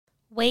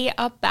We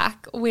are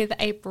back with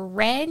a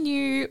brand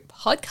new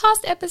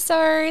podcast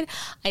episode.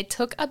 I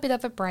took a bit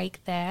of a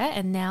break there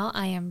and now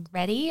I am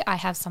ready. I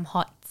have some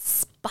hot,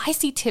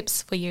 spicy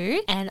tips for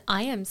you, and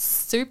I am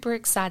super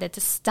excited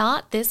to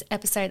start this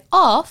episode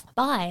off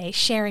by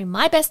sharing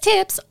my best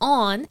tips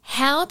on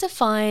how to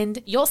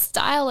find your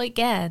style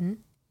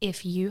again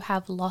if you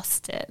have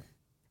lost it.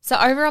 So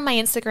over on my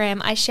Instagram,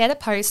 I shared a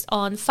post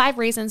on 5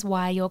 reasons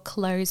why your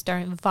clothes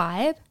don't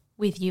vibe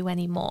with you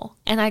anymore.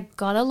 And I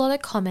got a lot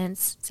of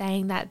comments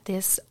saying that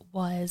this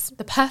was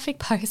the perfect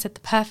post at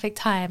the perfect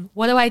time.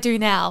 What do I do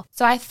now?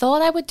 So I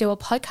thought I would do a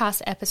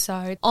podcast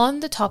episode on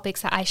the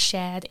topics that I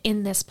shared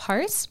in this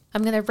post.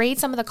 I'm going to read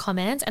some of the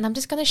comments and I'm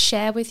just going to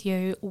share with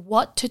you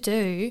what to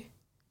do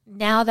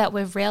now that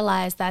we've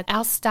realized that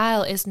our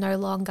style is no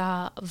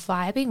longer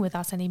vibing with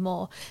us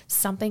anymore.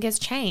 Something has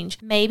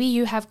changed. Maybe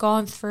you have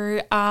gone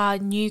through a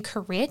new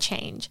career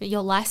change,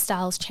 your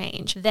lifestyle's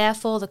changed.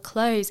 Therefore, the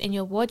clothes in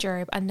your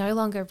wardrobe are no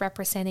longer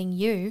representing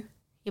you,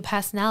 your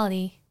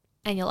personality,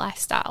 and your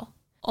lifestyle.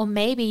 Or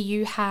maybe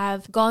you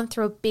have gone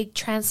through a big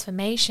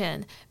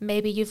transformation.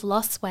 Maybe you've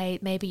lost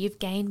weight. Maybe you've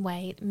gained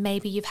weight.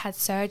 Maybe you've had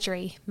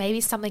surgery.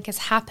 Maybe something has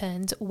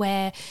happened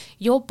where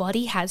your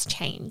body has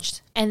changed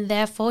and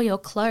therefore your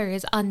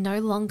clothes are no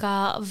longer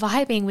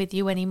vibing with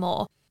you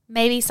anymore.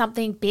 Maybe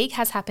something big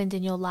has happened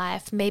in your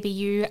life. Maybe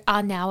you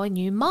are now a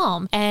new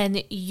mom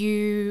and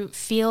you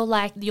feel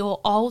like your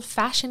old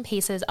fashion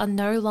pieces are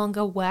no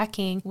longer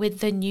working with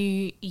the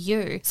new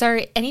you.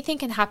 So anything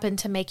can happen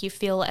to make you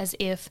feel as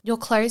if your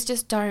clothes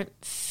just don't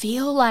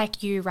feel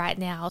like you right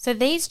now. So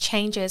these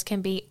changes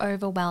can be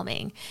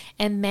overwhelming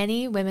and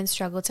many women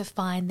struggle to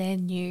find their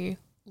new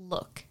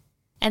look.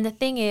 And the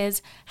thing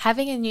is,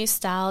 having a new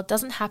style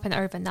doesn't happen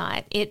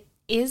overnight. It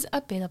is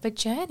a bit of a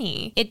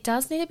journey. It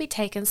does need to be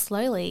taken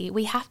slowly.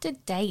 We have to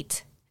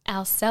date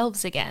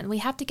ourselves again. We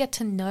have to get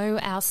to know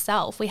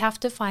ourselves. We have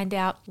to find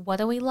out, what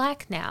do we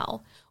like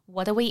now?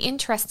 What are we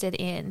interested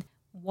in?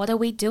 What are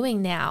we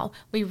doing now?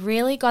 We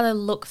really got to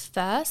look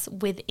first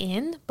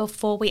within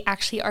before we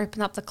actually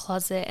open up the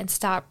closet and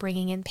start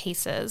bringing in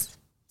pieces.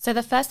 So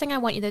the first thing I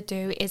want you to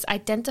do is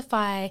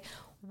identify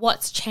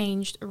what's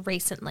changed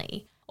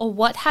recently, or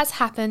what has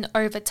happened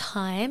over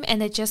time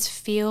and it just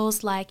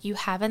feels like you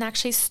haven't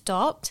actually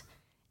stopped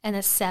and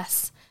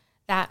assessed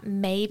that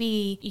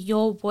maybe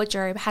your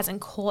wardrobe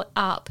hasn't caught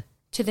up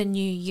to the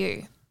new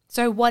you.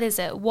 So what is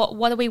it?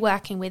 What are we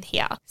working with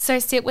here? So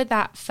sit with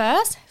that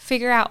first,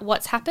 figure out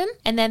what's happened,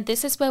 and then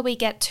this is where we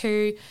get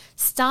to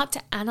start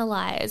to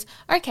analyze,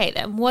 okay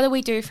then, what do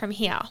we do from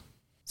here?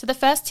 So the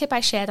first tip I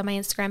shared on my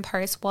Instagram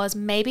post was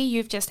maybe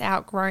you've just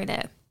outgrown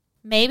it.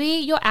 Maybe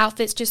your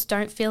outfits just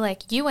don't feel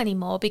like you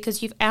anymore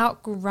because you've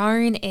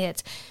outgrown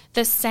it.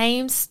 The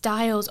same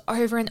styles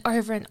over and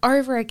over and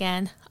over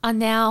again are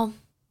now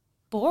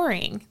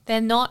boring. They're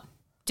not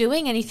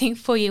doing anything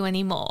for you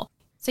anymore.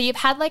 So you've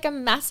had like a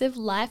massive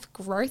life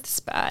growth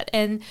spurt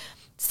and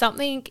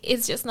something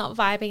is just not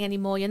vibing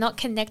anymore. You're not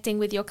connecting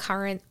with your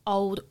current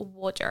old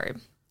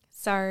wardrobe.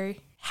 So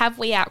have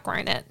we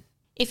outgrown it?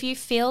 If you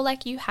feel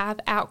like you have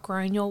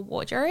outgrown your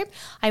wardrobe,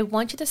 I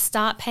want you to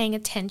start paying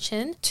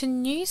attention to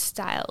new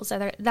styles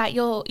that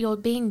you're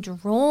being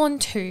drawn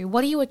to.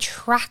 What are you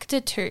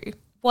attracted to?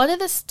 What are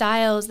the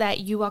styles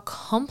that you are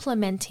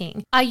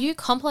complimenting? Are you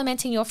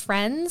complimenting your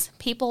friends,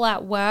 people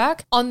at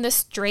work, on the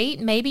street?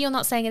 Maybe you're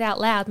not saying it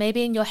out loud.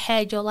 Maybe in your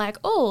head you're like,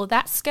 oh,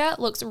 that skirt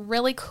looks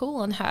really cool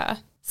on her.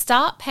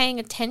 Start paying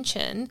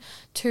attention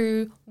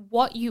to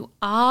what you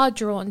are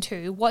drawn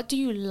to. What do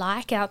you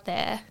like out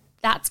there?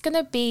 That's going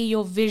to be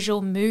your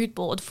visual mood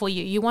board for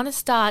you. You want to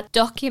start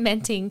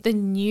documenting the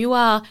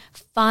newer,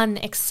 fun,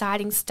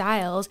 exciting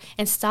styles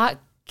and start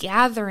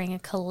gathering a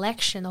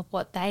collection of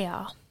what they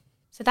are.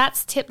 So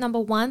that's tip number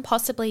 1.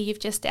 Possibly you've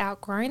just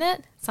outgrown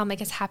it. Something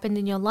has happened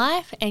in your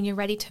life and you're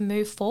ready to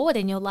move forward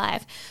in your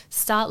life.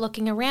 Start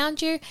looking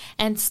around you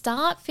and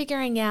start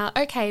figuring out,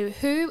 okay,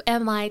 who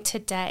am I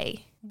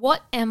today?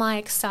 What am I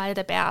excited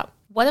about?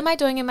 What am I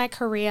doing in my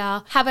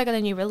career? Have I got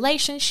a new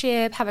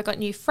relationship? Have I got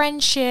new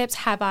friendships?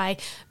 Have I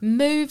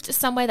moved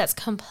somewhere that's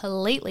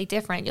completely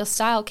different? Your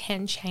style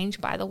can change,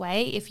 by the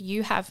way. If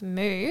you have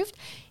moved,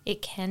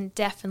 it can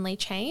definitely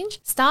change.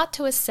 Start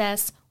to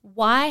assess,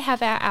 why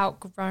have I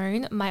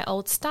outgrown my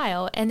old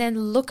style? And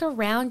then look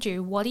around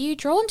you. What are you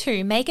drawn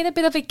to? Make it a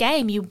bit of a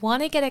game. You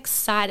want to get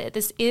excited.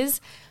 This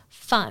is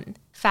fun.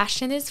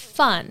 Fashion is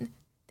fun.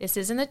 This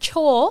isn't a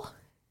chore.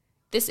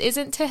 This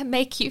isn't to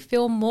make you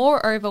feel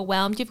more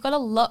overwhelmed. You've got a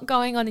lot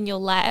going on in your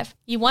life.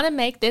 You want to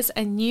make this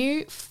a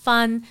new,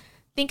 fun,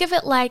 think of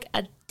it like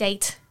a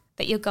date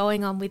that you're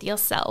going on with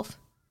yourself.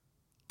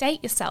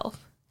 Date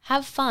yourself.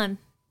 Have fun.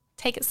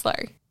 Take it slow.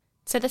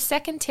 So the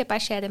second tip I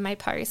shared in my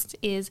post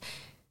is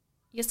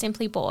you're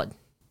simply bored.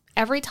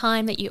 Every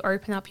time that you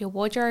open up your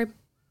wardrobe,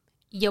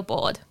 you're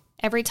bored.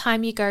 Every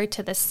time you go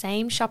to the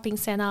same shopping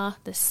center,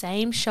 the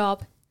same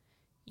shop,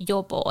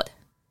 you're bored.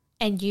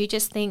 And you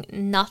just think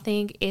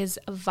nothing is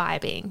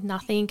vibing,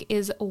 nothing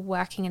is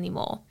working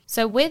anymore.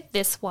 So with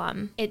this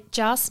one, it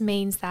just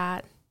means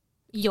that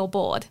you're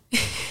bored.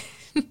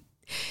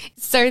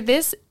 So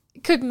this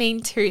could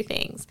mean two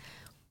things.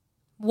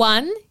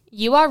 One,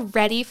 you are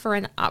ready for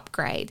an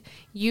upgrade.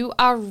 You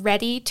are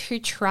ready to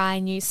try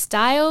new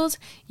styles.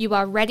 You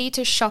are ready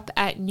to shop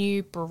at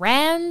new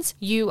brands.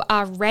 You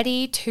are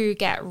ready to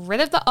get rid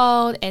of the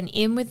old and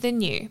in with the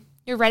new.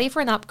 You're ready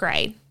for an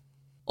upgrade.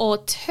 Or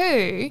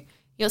two,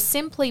 you're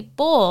simply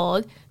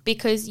bored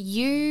because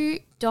you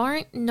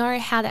don't know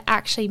how to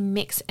actually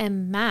mix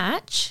and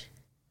match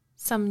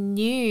some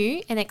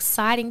new and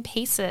exciting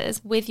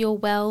pieces with your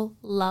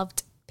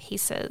well-loved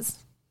pieces.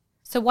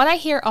 So what I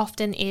hear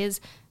often is,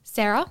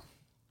 Sarah,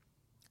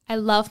 I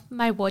love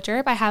my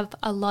wardrobe. I have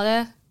a lot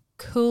of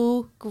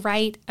cool,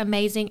 great,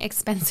 amazing,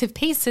 expensive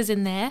pieces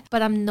in there,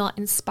 but I'm not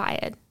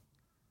inspired.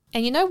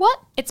 And you know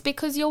what? It's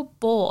because you're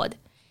bored.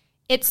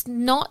 It's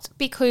not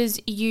because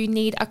you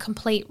need a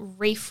complete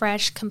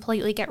refresh,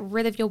 completely get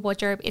rid of your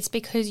wardrobe. It's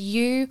because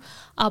you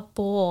are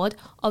bored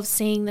of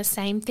seeing the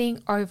same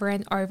thing over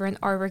and over and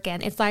over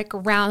again. It's like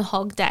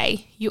Groundhog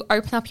Day. You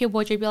open up your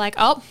wardrobe, you're like,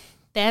 oh,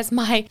 there's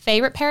my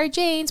favorite pair of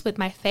jeans with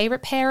my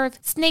favorite pair of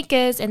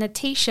sneakers and a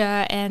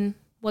t-shirt, and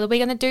what are we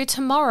going to do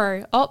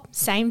tomorrow? Oh,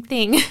 same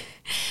thing.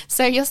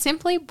 So you're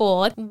simply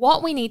bored.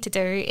 What we need to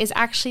do is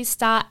actually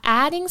start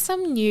adding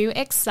some new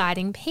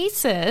exciting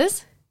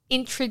pieces,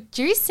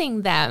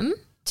 introducing them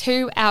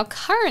to our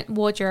current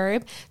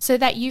wardrobe so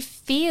that you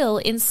feel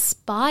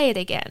inspired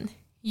again.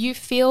 You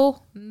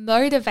feel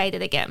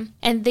motivated again.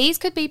 And these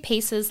could be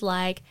pieces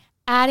like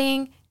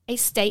adding a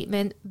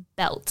statement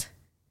belt.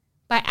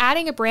 By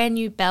adding a brand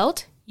new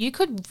belt, you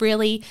could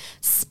really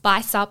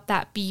spice up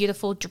that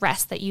beautiful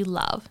dress that you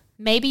love.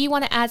 Maybe you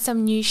want to add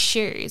some new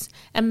shoes.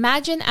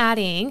 Imagine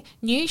adding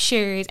new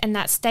shoes and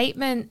that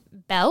statement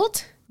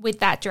belt with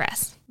that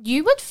dress.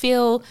 You would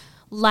feel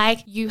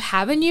like you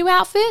have a new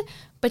outfit,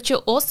 but you're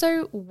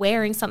also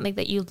wearing something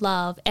that you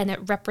love and it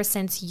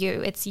represents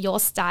you. It's your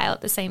style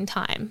at the same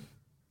time.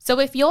 So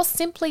if you're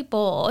simply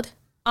bored,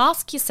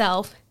 ask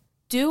yourself,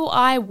 do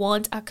I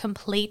want a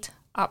complete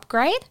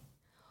upgrade?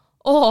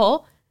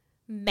 Or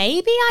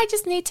maybe I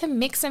just need to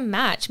mix and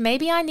match.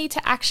 Maybe I need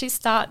to actually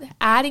start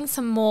adding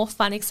some more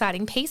fun,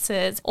 exciting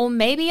pieces. Or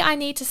maybe I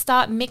need to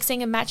start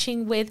mixing and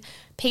matching with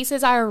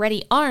pieces I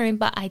already own,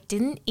 but I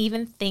didn't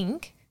even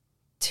think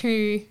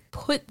to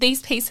put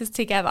these pieces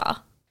together.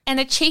 And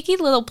a cheeky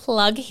little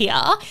plug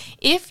here,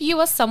 if you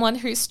are someone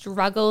who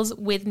struggles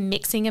with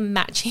mixing and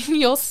matching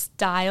your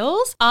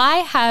styles, I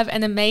have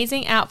an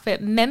amazing outfit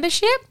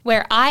membership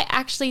where I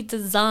actually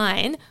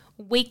design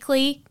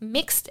weekly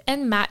mixed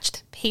and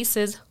matched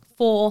pieces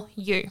for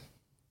you.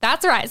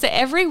 That's right. So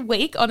every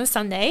week on a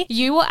Sunday,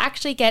 you will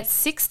actually get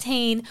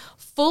 16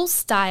 full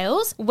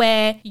styles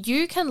where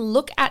you can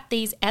look at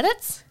these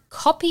edits,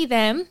 copy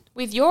them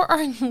with your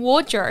own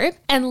wardrobe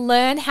and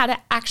learn how to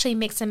actually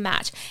mix and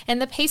match.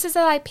 And the pieces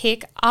that I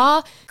pick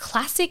are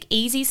classic,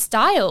 easy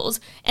styles.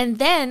 And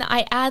then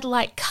I add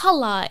like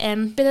color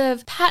and bit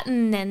of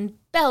pattern and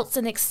belts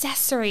and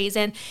accessories,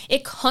 and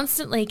it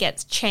constantly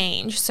gets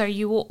changed. So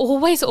you will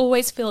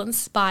always feel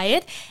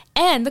inspired.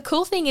 And the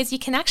cool thing is you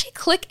can actually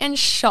click and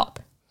shop.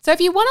 So if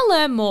you want to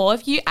learn more,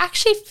 if you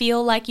actually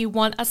feel like you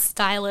want a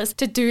stylist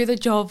to do the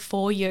job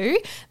for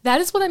you, that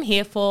is what I'm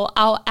here for.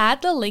 I'll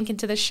add the link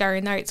into the show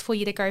notes for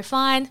you to go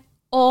find,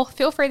 or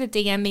feel free to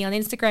DM me on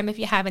Instagram if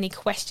you have any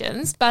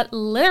questions. But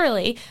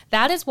literally,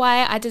 that is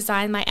why I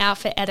designed my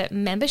Outfit Edit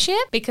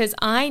membership, because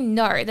I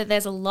know that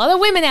there's a lot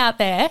of women out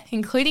there,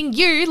 including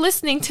you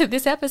listening to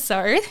this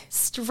episode,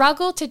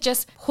 struggle to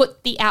just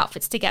put the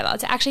outfits together,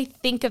 to actually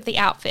think of the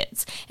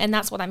outfits. And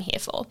that's what I'm here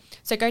for.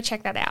 So go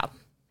check that out.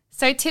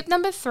 So tip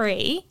number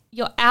 3,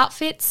 your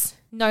outfits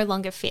no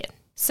longer fit.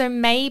 So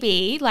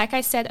maybe, like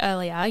I said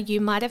earlier,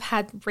 you might have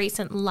had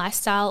recent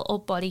lifestyle or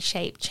body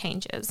shape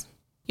changes.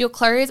 Your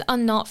clothes are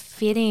not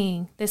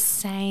fitting the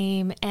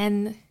same,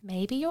 and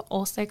maybe you're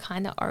also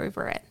kind of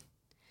over it.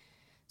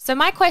 So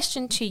my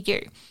question to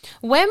you,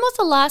 when was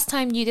the last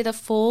time you did a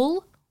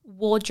full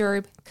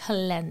wardrobe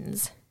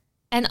cleanse?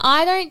 And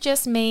I don't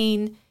just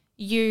mean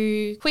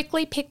you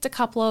quickly picked a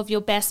couple of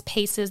your best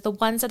pieces, the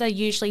ones that are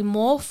usually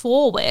more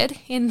forward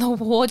in the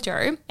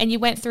wardrobe, and you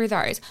went through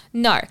those.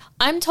 No,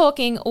 I'm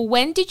talking,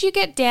 when did you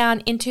get down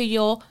into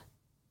your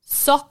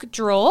sock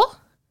drawer,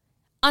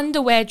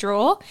 underwear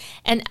drawer,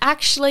 and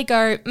actually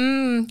go,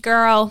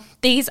 girl,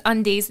 these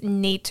undies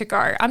need to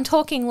go. I'm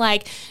talking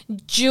like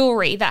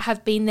jewelry that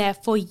have been there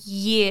for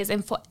years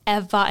and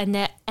forever, and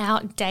they're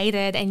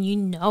outdated and you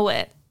know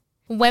it.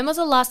 When was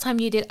the last time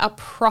you did a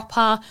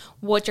proper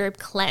wardrobe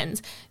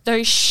cleanse?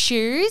 Those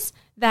shoes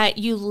that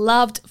you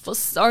loved for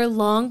so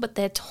long, but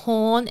they're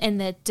torn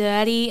and they're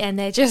dirty and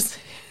they're just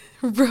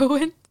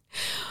ruined.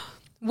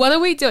 What are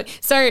we doing?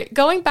 So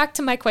going back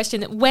to my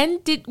question, when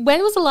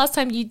was the last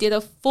time you did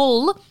a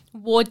full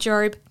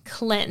wardrobe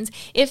cleanse?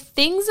 If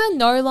things are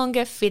no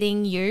longer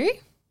fitting you,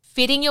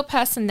 fitting your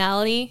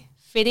personality,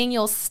 fitting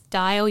your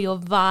style, your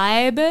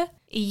vibe,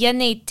 you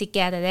need to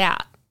get it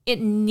out.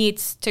 It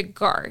needs to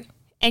go.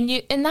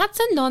 And that's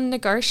a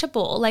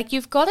non-negotiable. Like,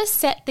 you've got to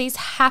set these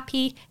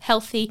happy,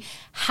 healthy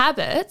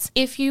habits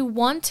if you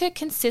want to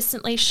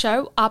consistently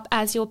show up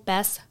as your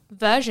best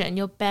version,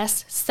 your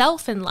best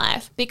self in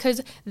life,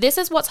 because this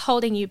is what's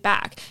holding you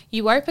back.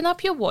 You open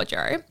up your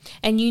wardrobe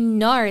and you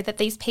know that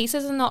these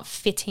pieces are not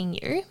fitting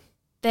you.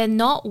 They're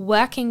not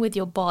working with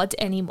your bod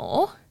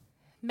anymore.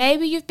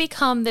 Maybe you've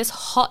become this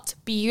hot,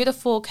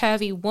 beautiful,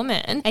 curvy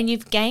woman and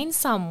you've gained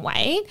some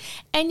weight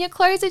and your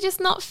clothes are just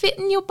not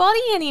fitting your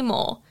body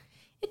anymore.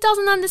 It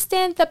doesn't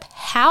understand the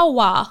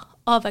power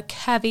of a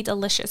curvy,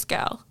 delicious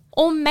girl.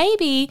 Or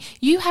maybe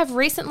you have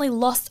recently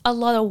lost a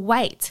lot of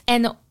weight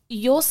and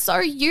you're so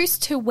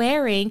used to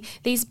wearing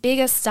these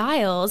bigger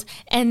styles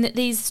and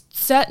these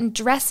certain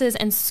dresses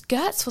and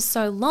skirts for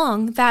so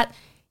long that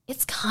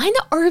it's kind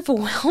of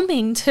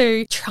overwhelming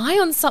to try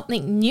on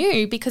something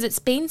new because it's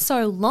been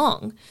so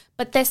long,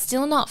 but they're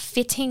still not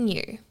fitting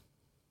you.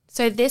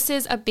 So this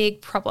is a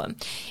big problem.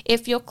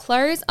 If your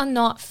clothes are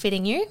not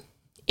fitting you,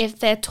 if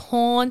they're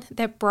torn,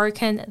 they're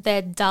broken,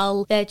 they're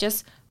dull, they're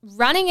just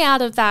running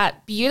out of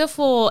that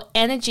beautiful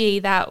energy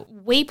that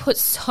we put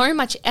so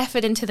much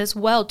effort into this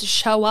world to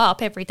show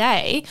up every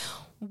day,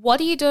 what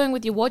are you doing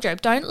with your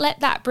wardrobe? Don't let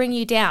that bring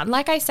you down.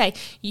 Like I say,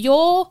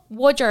 your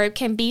wardrobe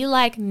can be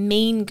like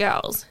Mean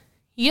Girls.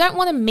 You don't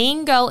want a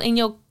mean girl in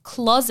your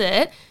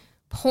closet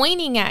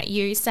pointing at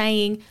you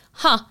saying,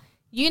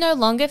 you no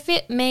longer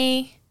fit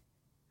me.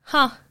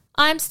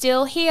 I'm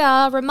still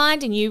here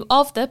reminding you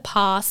of the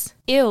past.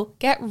 Ew,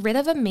 get rid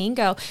of a mean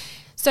girl.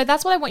 So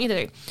that's what I want you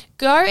to do.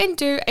 Go and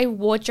do a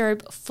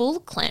wardrobe full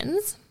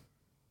cleanse.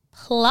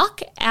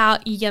 Pluck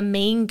out your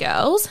mean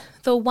girls,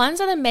 the ones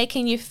that are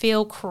making you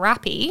feel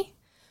crappy,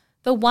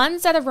 the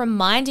ones that are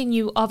reminding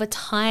you of a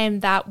time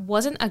that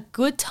wasn't a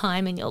good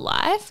time in your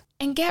life,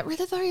 and get rid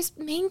of those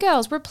mean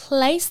girls.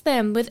 Replace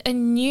them with a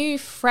new,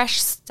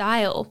 fresh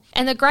style.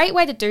 And a great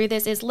way to do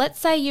this is, let's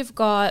say you've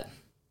got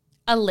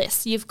a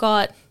list. You've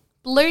got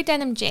blue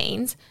denim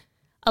jeans,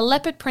 a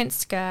leopard print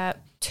skirt,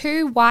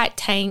 2 white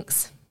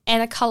tanks,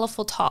 and a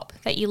colourful top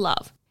that you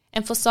love.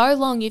 And for so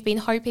long, you've been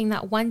hoping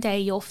that one day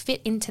you'll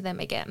fit into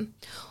them again,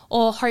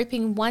 or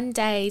hoping one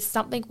day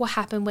something will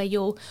happen where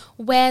you'll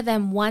wear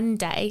them one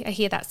day. I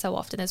hear that so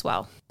often as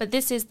well. But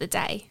this is the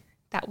day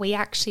that we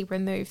actually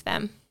remove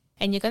them.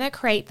 And you're going to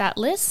create that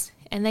list,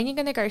 and then you're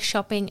going to go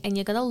shopping and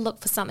you're going to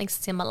look for something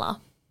similar.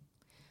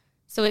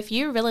 So if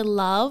you really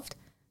loved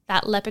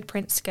that leopard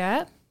print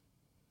skirt,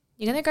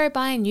 you're going to go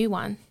buy a new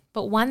one,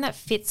 but one that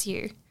fits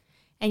you.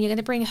 And you're going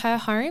to bring her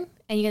home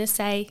and you're going to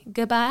say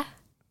goodbye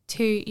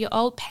to your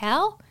old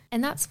pal,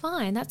 and that's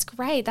fine. That's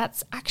great.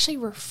 That's actually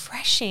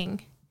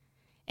refreshing.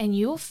 And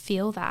you will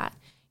feel that.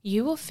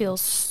 You will feel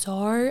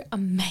so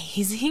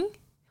amazing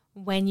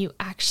when you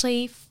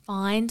actually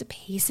find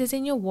pieces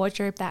in your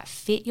wardrobe that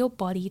fit your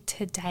body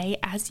today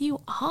as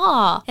you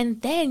are.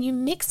 And then you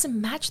mix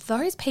and match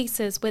those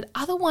pieces with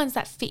other ones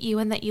that fit you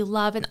and that you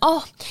love. And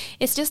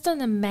it's just an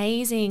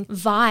amazing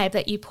vibe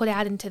that you put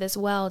out into this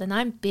world. And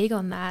I'm big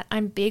on that.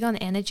 I'm big on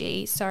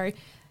energy. So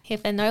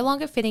if they're no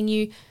longer fitting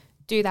you,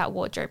 do that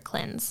wardrobe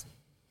cleanse.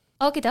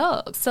 Okie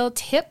doke. So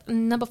tip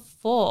number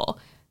 4,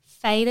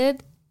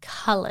 faded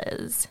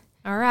colors.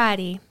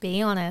 Alrighty,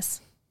 be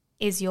honest.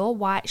 Is your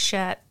white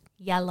shirt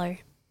yellow?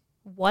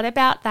 What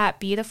about that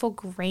beautiful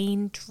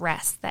green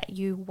dress that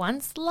you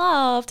once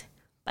loved,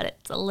 but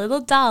it's a little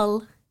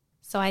dull?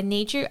 So I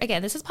need you,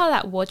 again, this is part of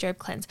that wardrobe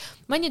cleanse.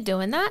 When you're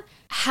doing that,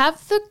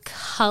 have the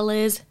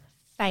colors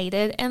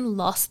faded and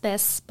lost their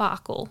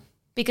sparkle.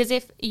 Because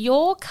if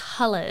your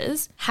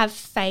colors have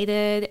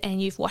faded and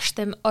you've washed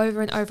them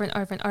over and over and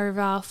over and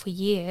over for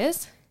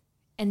years,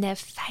 and they're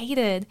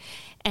faded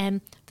and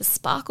the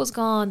sparkle's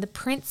gone, the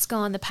print's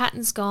gone, the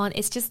pattern's gone,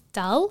 it's just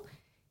dull.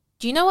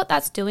 Do you know what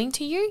that's doing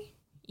to you?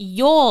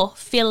 You're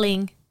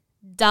feeling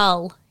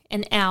dull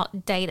and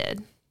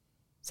outdated.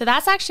 So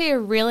that's actually a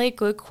really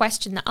good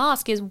question to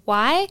ask, is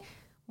why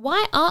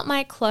aren't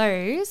my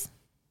clothes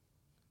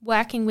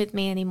working with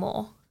me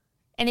anymore?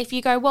 And if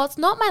you go, well, it's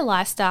not my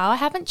lifestyle, I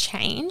haven't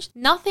changed,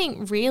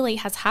 nothing really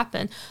has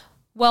happened.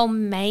 Well,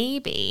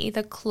 maybe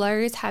the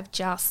clothes have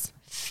just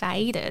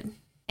faded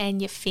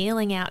and you're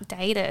feeling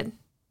outdated.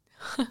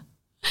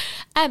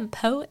 I'm a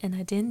poet and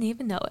I didn't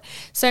even know it.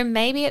 So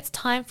maybe it's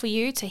time for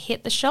you to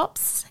hit the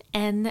shops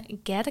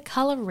and get a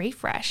color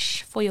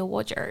refresh for your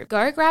wardrobe.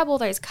 Go grab all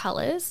those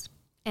colors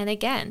and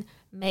again,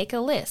 make a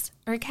list.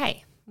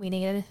 Okay, we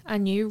need a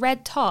new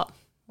red top.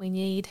 We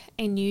need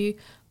a new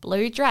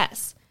blue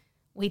dress.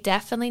 We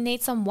definitely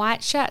need some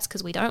white shirts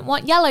because we don't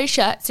want yellow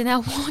shirts in our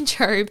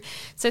wardrobe.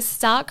 So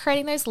start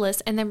creating those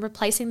lists and then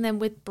replacing them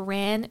with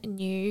brand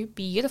new,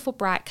 beautiful,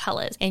 bright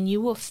colors, and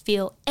you will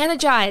feel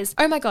energized.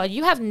 Oh my God,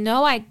 you have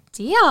no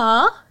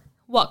idea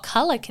what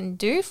color can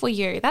do for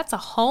you. That's a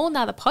whole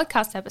nother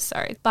podcast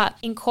episode. But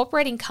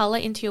incorporating color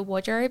into your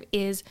wardrobe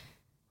is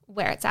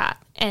where it's at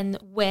and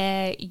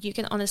where you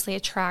can honestly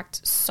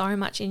attract so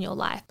much in your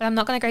life. But I'm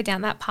not going to go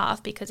down that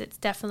path because it's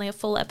definitely a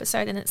full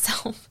episode in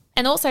itself.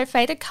 And also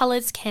faded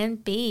colors can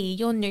be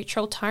your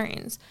neutral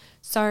tones.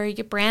 So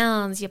your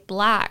browns, your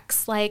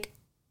blacks, like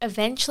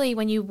eventually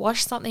when you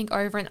wash something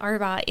over and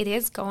over, it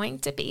is going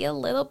to be a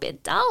little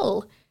bit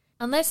dull.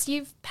 Unless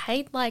you've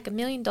paid like $1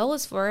 million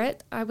for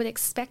it, I would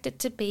expect it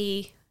to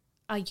be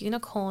a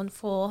unicorn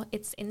for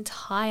its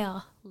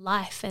entire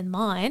life and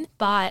mine,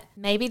 but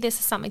maybe this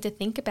is something to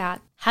think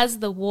about. Has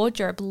the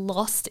wardrobe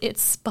lost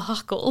its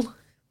sparkle?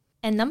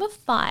 And number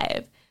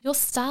 5, your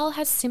style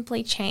has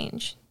simply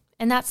changed.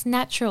 And that's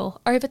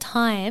natural. Over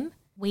time,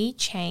 we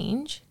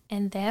change,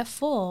 and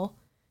therefore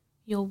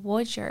your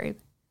wardrobe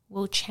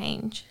will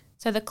change.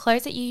 So the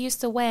clothes that you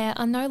used to wear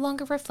are no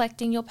longer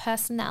reflecting your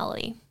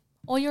personality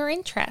or your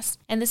interests.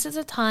 And this is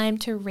a time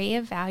to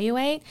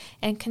reevaluate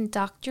and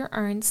conduct your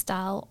own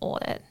style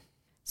audit.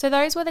 So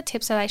those were the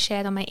tips that I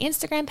shared on my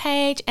Instagram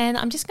page, and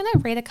I'm just going to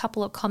read a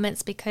couple of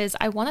comments because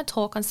I want to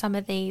talk on some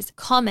of these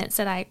comments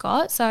that I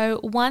got. So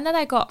one that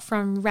I got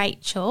from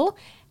Rachel.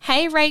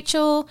 Hey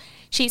Rachel,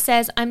 she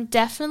says, I'm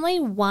definitely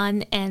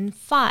 1 and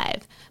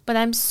 5, but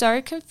I'm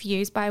so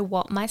confused by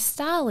what my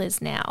style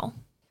is now.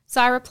 So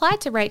I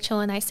replied to Rachel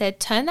and I said,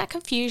 turn that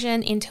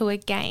confusion into a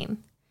game.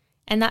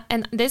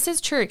 And this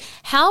is true.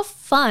 How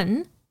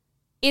fun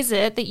is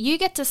it that you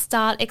get to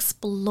start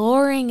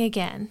exploring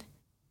again?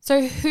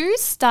 So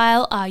whose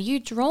style are you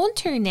drawn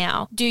to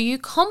now? Do you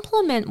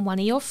complement one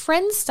of your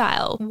friends'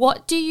 style?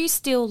 What do you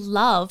still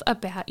love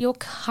about your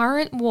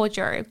current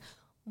wardrobe?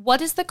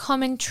 What is the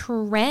common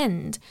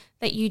trend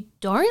that you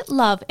don't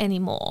love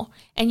anymore?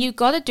 And you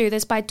got to do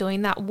this by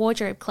doing that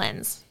wardrobe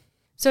cleanse.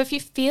 So if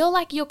you feel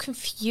like you're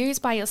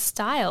confused by your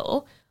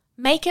style,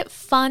 make it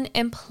fun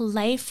and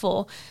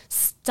playful.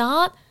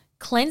 Start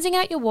cleansing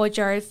out your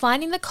wardrobe,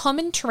 finding the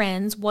common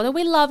trends. What are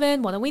we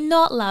loving? What are we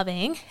not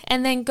loving?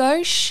 And then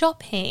go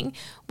shopping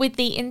with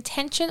the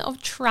intention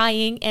of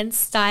trying and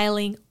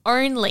styling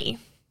only.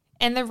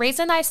 And the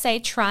reason I say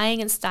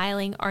trying and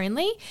styling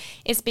only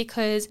is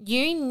because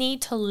you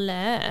need to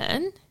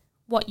learn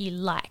what you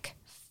like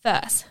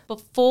first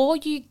before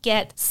you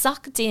get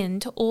sucked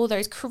into all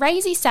those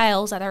crazy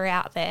sales that are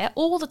out there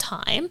all the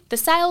time. The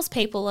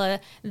salespeople are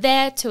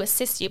there to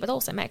assist you, but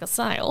also make a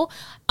sale.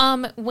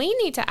 We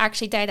need to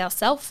actually date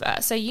ourselves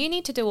first. So you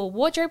need to do a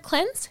wardrobe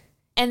cleanse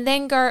and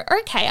then go,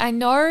 okay, I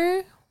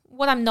know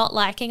what I'm not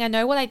liking. I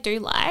know what I do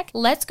like.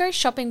 Let's go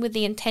shopping with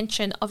the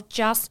intention of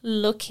just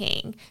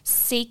looking,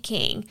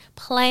 seeking,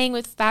 playing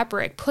with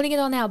fabric, putting it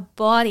on our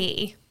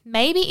body.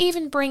 Maybe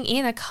even bring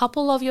in a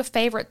couple of your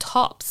favorite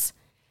tops.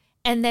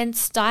 And then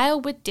style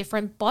with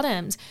different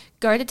bottoms.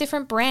 Go to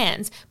different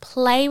brands.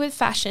 Play with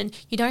fashion.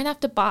 You don't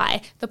have to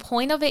buy. The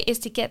point of it is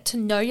to get to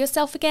know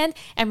yourself again.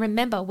 And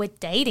remember, we're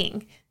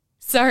dating.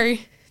 So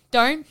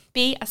don't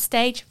be a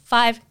stage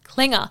 5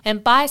 clinger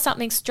and buy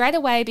something straight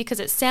away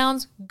because it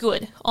sounds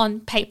good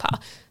on paper.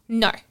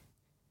 No.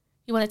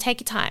 You want to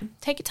take your time.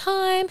 Take your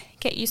time.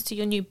 Get used to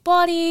your new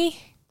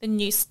body, the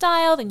new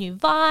style, the new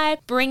vibe.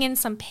 Bring in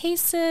some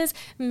pieces.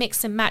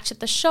 Mix and match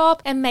at the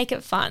shop and make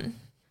it fun.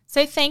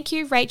 So thank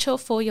you, Rachel,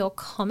 for your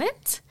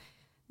comment.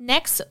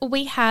 Next,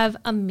 we have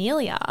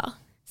Amelia.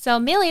 So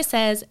Amelia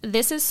says,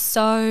 this is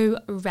so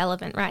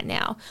relevant right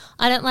now.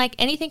 I don't like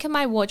anything in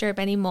my wardrobe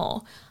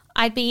anymore.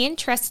 I'd be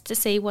interested to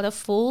see what a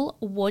full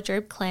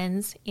wardrobe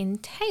cleanse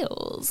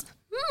entails.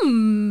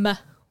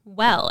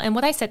 Well, and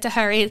what I said to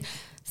her is,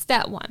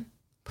 step 1,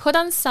 put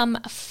on some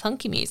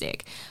funky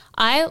music.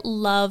 I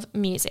love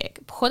music.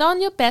 Put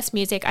on your best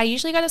music. I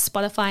usually go to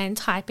Spotify and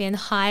type in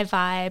high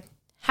vibe,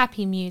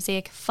 happy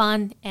music,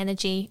 fun,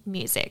 energy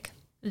music.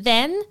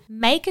 Then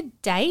make a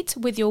date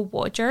with your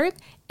wardrobe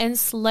and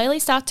slowly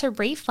start to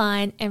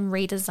refine and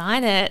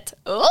redesign it.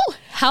 Oh,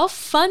 how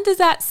fun does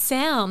that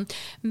sound?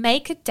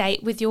 Make a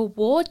date with your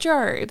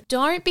wardrobe.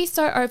 Don't be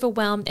so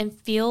overwhelmed and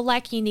feel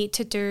like you need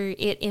to do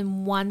it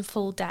in one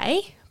full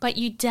day. But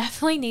you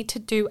definitely need to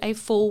do a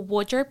full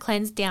wardrobe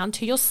cleanse down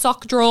to your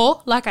sock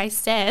drawer, like I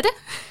said.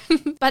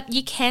 But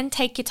you can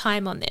take your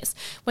time on this.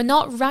 We're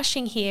not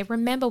rushing here.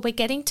 Remember, we're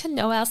getting to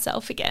know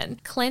ourselves again.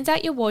 Cleanse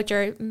out your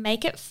wardrobe,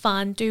 make it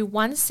fun, do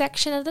one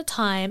section at a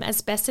time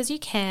as best as you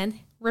can.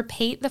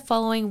 Repeat the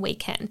following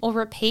weekend or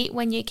repeat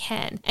when you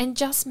can and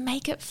just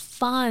make it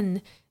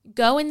fun.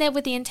 Go in there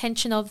with the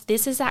intention of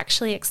this is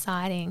actually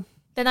exciting.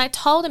 Then I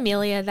told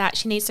Amelia that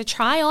she needs to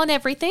try on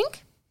everything.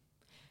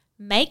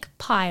 Make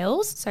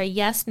piles, so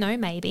yes, no,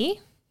 maybe,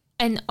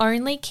 and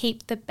only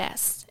keep the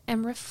best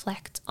and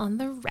reflect on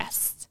the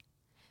rest.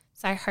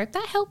 So I hope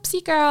that helps you,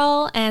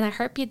 girl, and I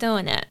hope you're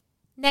doing it.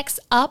 Next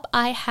up,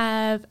 I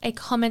have a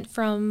comment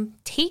from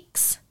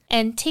Teeks,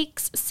 and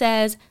Teeks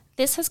says,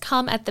 this has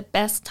come at the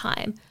best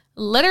time.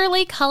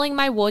 Literally culling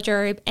my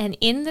wardrobe and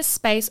in the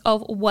space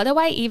of what do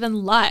I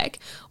even like?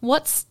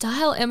 What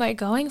style am I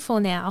going for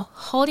now?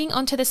 Holding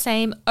onto the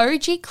same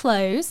OG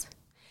clothes,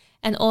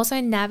 and also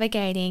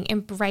navigating,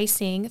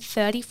 embracing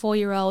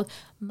 34-year-old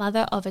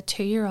mother of a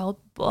 2-year-old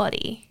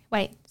body.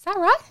 Wait, is that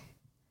right?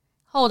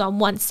 Hold on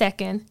 1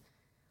 second.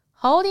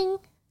 Holding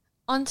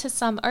onto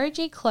some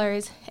OG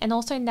clothes and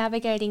also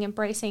navigating,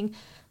 embracing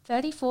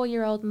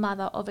 34-year-old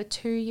mother of a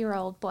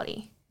 2-year-old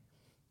body.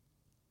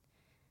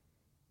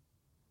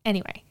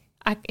 Anyway,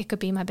 it could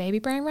be my baby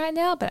brain right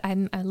now, but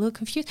I'm a little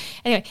confused.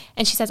 Anyway,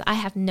 and she says, I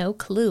have no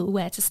clue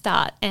where to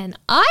start. And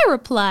I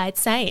replied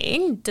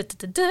saying,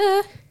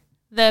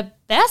 The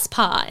best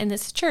part, and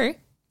this is true,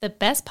 The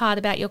best part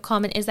about your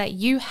comment is that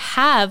you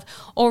have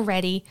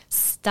already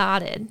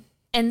started.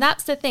 And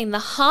that's the thing. The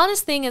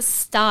hardest thing is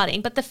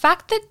starting. But the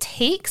fact that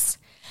Teeks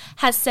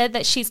has said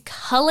that she's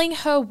culling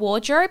her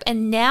wardrobe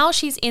and now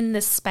she's in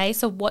this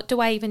space of what do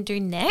I even do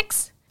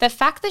next? The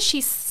fact that she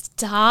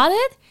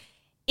started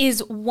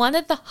is one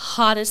of the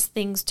hardest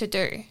things to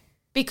do,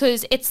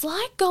 because it's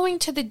like going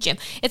to the gym.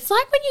 It's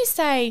like when you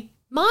say,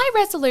 my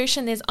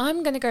resolution is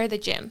I'm going to go to the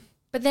gym,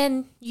 but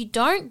then you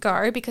don't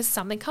go because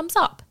something comes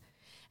up.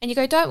 And you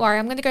go, don't worry,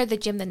 I'm going to go to the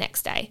gym the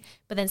next day.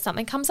 But then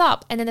something comes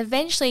up. And then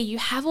eventually you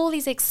have all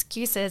these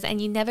excuses and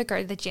you never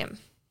go to the gym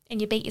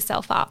and you beat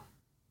yourself up,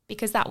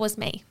 because that was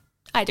me.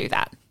 I do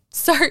that.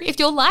 So if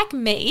you're like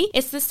me,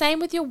 it's the same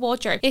with your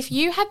wardrobe. If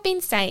you have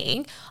been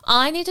saying,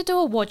 I need to do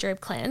a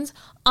wardrobe cleanse,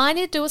 I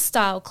need to do a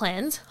style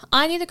cleanse,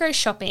 I need to go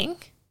shopping,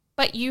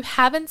 but you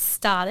haven't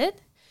started,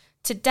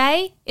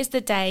 today is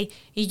the day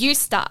you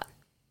start.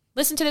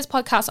 Listen to this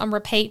podcast on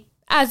repeat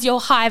as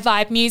your high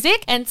vibe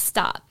music and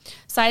start.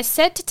 So I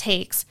said to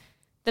Teeks,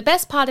 the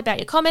best part about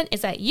your comment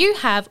is that you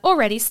have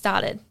already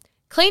started.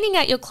 Cleaning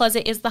out your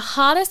closet is the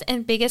hardest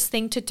and biggest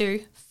thing to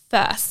do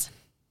first.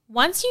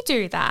 Once you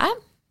do that,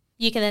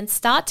 you can then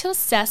start to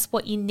assess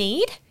what you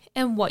need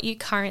and what you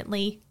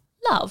currently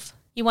love.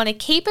 You want to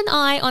keep an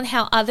eye on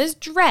how others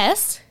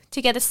dress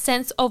to get a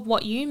sense of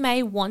what you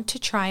may want to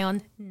try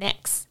on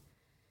next.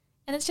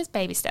 And it's just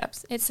baby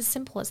steps. It's as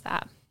simple as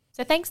that.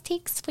 So thanks,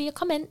 Teeks, for your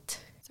comment.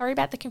 Sorry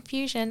about the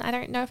confusion. I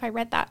don't know if I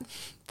read that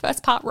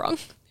first part wrong.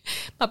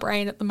 My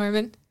brain at the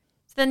moment.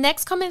 So the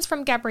next comment is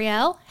from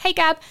Gabrielle. Hey,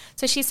 Gab.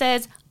 So she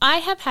says, I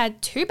have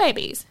had 2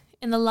 babies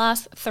in the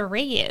last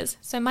 3 years,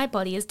 so my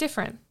body is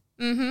different.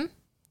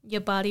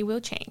 Your body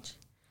will change.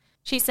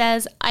 She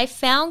says, I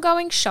found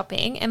going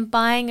shopping and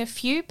buying a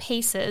few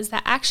pieces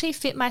that actually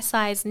fit my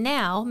size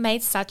now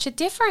made such a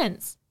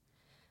difference.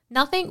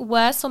 Nothing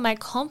worse for my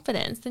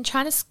confidence than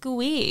trying to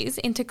squeeze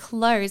into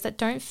clothes that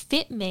don't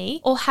fit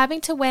me or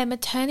having to wear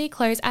maternity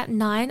clothes at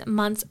 9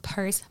 months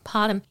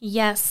postpartum.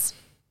 Yes.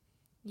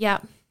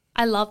 Yep.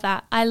 I love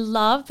that. I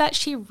love that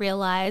she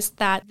realized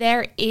that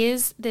there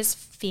is this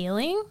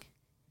feeling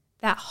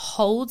that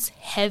holds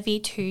heavy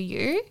to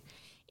you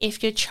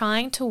if you're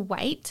trying to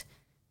wait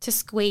to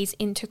squeeze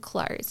into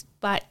clothes,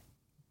 but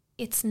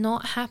it's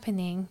not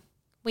happening.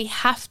 We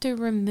have to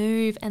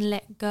remove and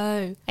let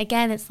go.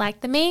 Again, it's like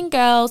the mean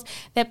girls,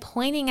 they're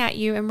pointing at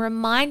you and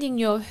reminding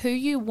you of who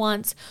you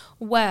once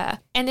were.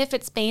 And if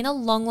it's been a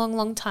long, long,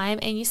 long time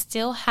and you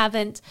still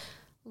haven't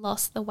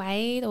lost the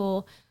weight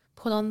or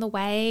put on the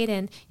weight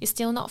and you're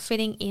still not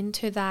fitting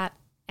into that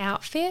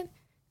outfit,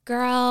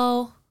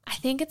 girl, I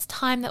think it's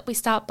time that we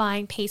start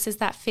buying pieces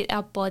that fit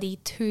our body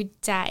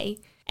today.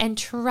 And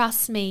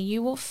trust me,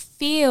 you will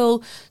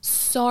feel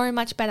so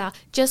much better.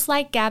 Just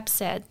like Gab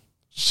said,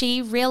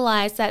 she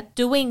realized that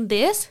doing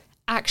this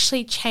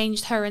actually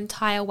changed her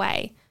entire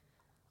way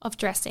of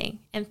dressing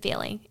and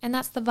feeling. And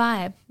that's the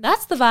vibe.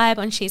 That's the vibe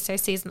on She's So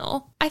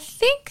Seasonal. I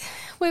think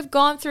we've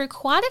gone through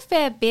quite a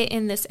fair bit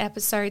in this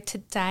episode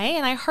today,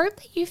 and I hope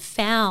that you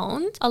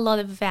found a lot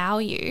of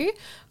value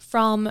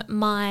from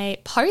my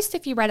post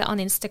if you read it on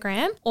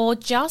Instagram, or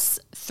just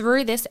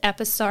through this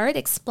episode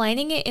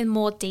explaining it in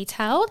more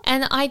detail.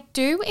 And I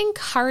do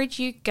encourage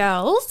you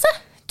girls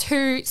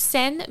to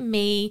send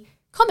me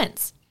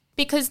comments,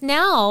 because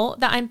now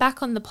that I'm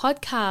back on the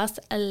podcast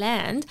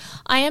land,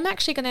 I am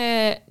actually going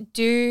to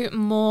do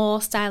more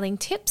styling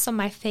tips on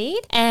my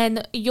feed,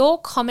 and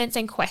your comments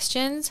and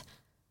questions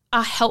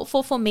are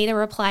helpful for me to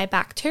reply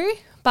back to,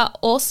 but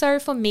also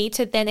for me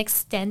to then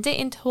extend it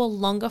into a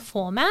longer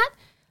format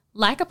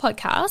like a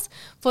podcast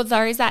for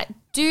those that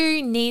do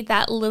need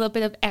that little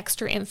bit of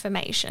extra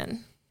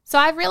information. So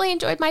I really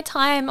enjoyed my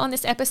time on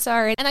this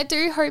episode, and I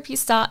do hope you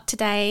start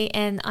today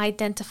and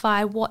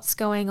identify what's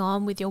going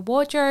on with your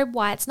wardrobe,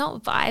 why it's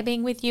not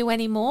vibing with you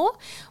anymore.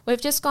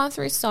 We've just gone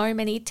through so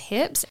many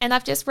tips, and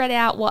I've just read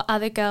out what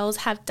other girls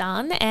have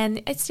done,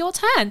 and it's your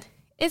turn.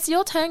 It's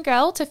your turn,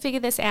 girl, to figure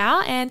this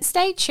out, and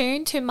stay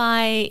tuned to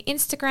my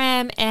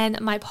Instagram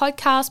and my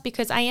podcast,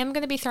 because I am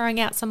going to be throwing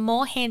out some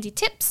more handy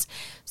tips.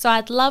 So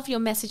I'd love your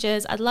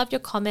messages. I'd love your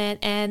comment.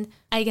 And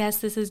I guess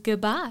this is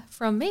goodbye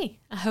from me.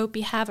 I hope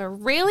you have a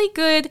really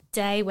good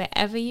day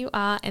wherever you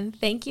are. And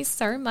thank you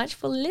so much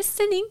for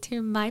listening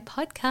to my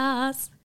podcast.